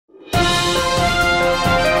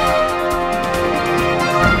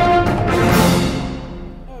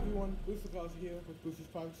Cause here with Bruce's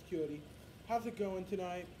Private Security. How's it going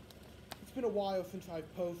tonight? It's been a while since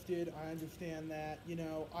I've posted. I understand that,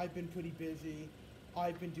 I've been pretty busy.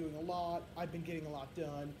 I've been doing a lot. I've been getting a lot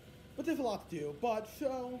done. But there's a lot to do.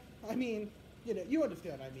 You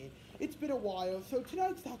understand what I mean. It's been a while, so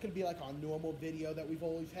tonight's not going to be like our normal video that we've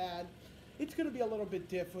always had. It's going to be a little bit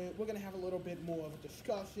different. We're going to have a little bit more of a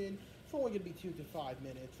discussion. It's only going to be 2 to 5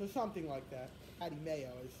 minutes, or something like that. Mayo,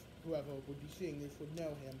 as whoever would be seeing this would know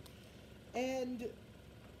him. And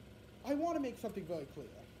I want to make something very clear.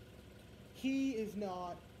 He is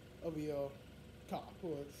not a real cop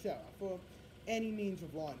or sheriff or any means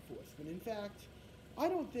of law enforcement. In fact, I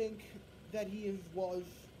don't think that he was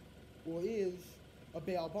or is a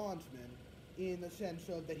bail bondsman in the sense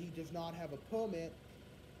of that he does not have a permit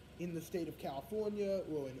in the state of California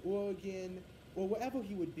or in Oregon or wherever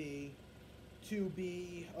he would be to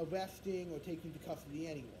be arresting or taking into custody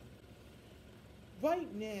anyone.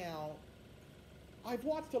 Right now, I've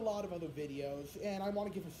watched a lot of other videos, and I want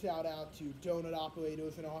to give a shout out to Donut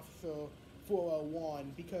Operators and Officer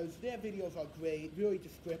 401 because their videos are great, really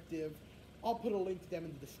descriptive. I'll put a link to them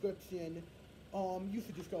in the description. You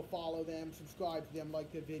should just go follow them, subscribe to them,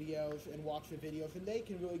 like their videos, and watch their videos, and they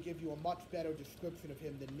can really give you a much better description of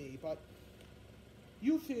him than me. But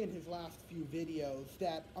you see in his last few videos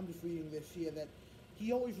that, I'm just reading this here, that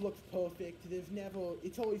he always looks perfect.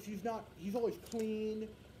 He's always clean.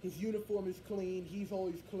 His uniform is clean. He's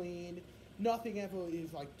always clean. Nothing ever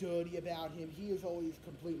is like dirty about him. He is always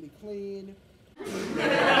completely clean.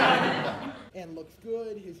 And looks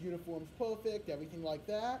good. His uniform's perfect, everything like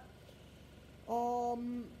that.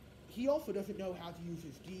 He also doesn't know how to use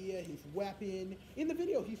his gear, his weapon. In the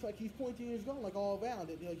video, he's pointing his gun like all around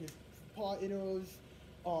it, like his partners,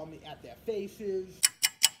 at their faces,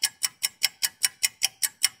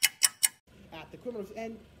 at the criminals.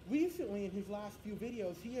 And recently, in his last few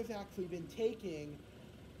videos, he has actually been taking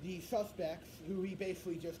the suspects, who he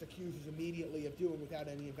basically just accuses immediately of doing without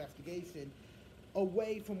any investigation,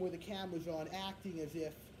 away from where the camera's on, acting as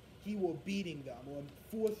if he were beating them or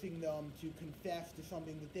forcing them to confess to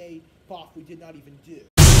something that they possibly did not even do.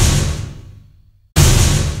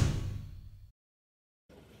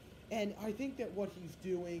 And I think that what he's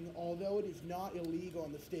doing, although it is not illegal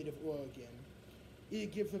in the state of Oregon,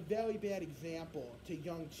 it gives a very bad example to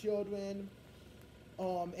young children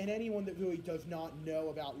and anyone that really does not know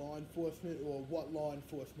about law enforcement or what law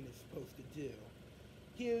enforcement is supposed to do.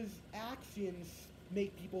 His actions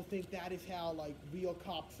make people think that is how, real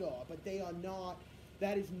cops are, but they are not.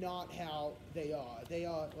 That is not how they are. They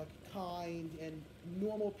are, kind and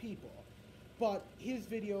normal people. But his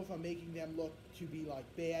videos are making them look to be like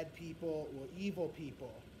bad people or evil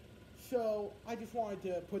people. So I just wanted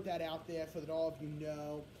to put that out there so that all of you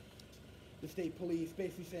know. The state police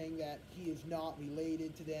basically saying that he is not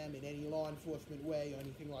related to them in any law enforcement way or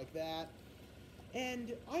anything like that.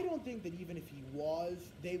 And I don't think that even if he was,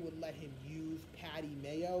 they would let him use Patty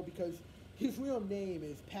Mayo because his real name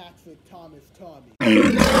is Patrick Thomas Tommy.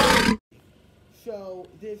 So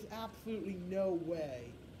there's absolutely no way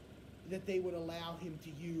that they would allow him to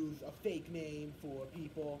use a fake name for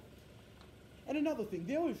people. And another thing,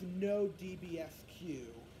 there is no DBSQ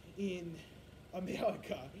in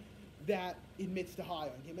America that admits to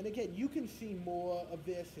hiring him. And again, you can see more of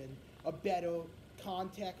this and a better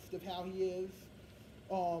context of how he is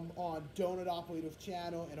on Donut Operator's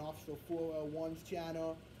channel and Officer 401's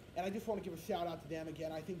channel. And I just want to give a shout out to them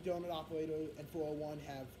again. I think Donut Operator and 401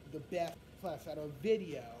 have the best set of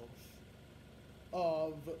videos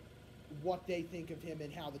of what they think of him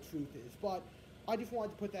and how the truth is. But I just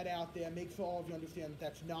wanted to put that out there, make sure all of you understand that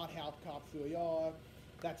that's not how cops really are,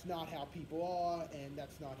 that's not how people are, and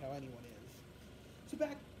that's not how anyone is. So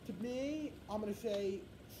back to me, I'm going to say,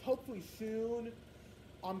 hopefully soon,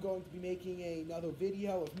 I'm going to be making another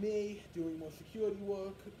video of me doing more security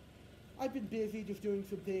work. I've been busy just doing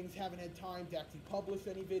some things, haven't had time to actually publish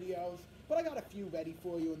any videos, but I got a few ready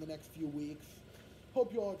for you in the next few weeks.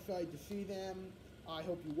 Hope you're all excited to see them. I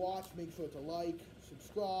hope you watch. Make sure to like,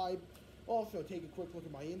 subscribe. Also, take a quick look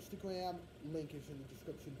at my Instagram. Link is in the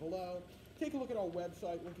description below. Take a look at our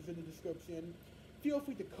website. Link is in the description. Feel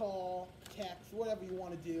free to call, text, whatever you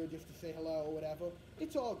want to do just to say hello or whatever.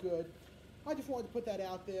 It's all good. I just wanted to put that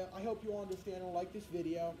out there. I hope you all understand and like this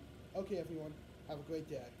video. Okay, everyone. Have a great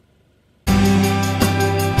day.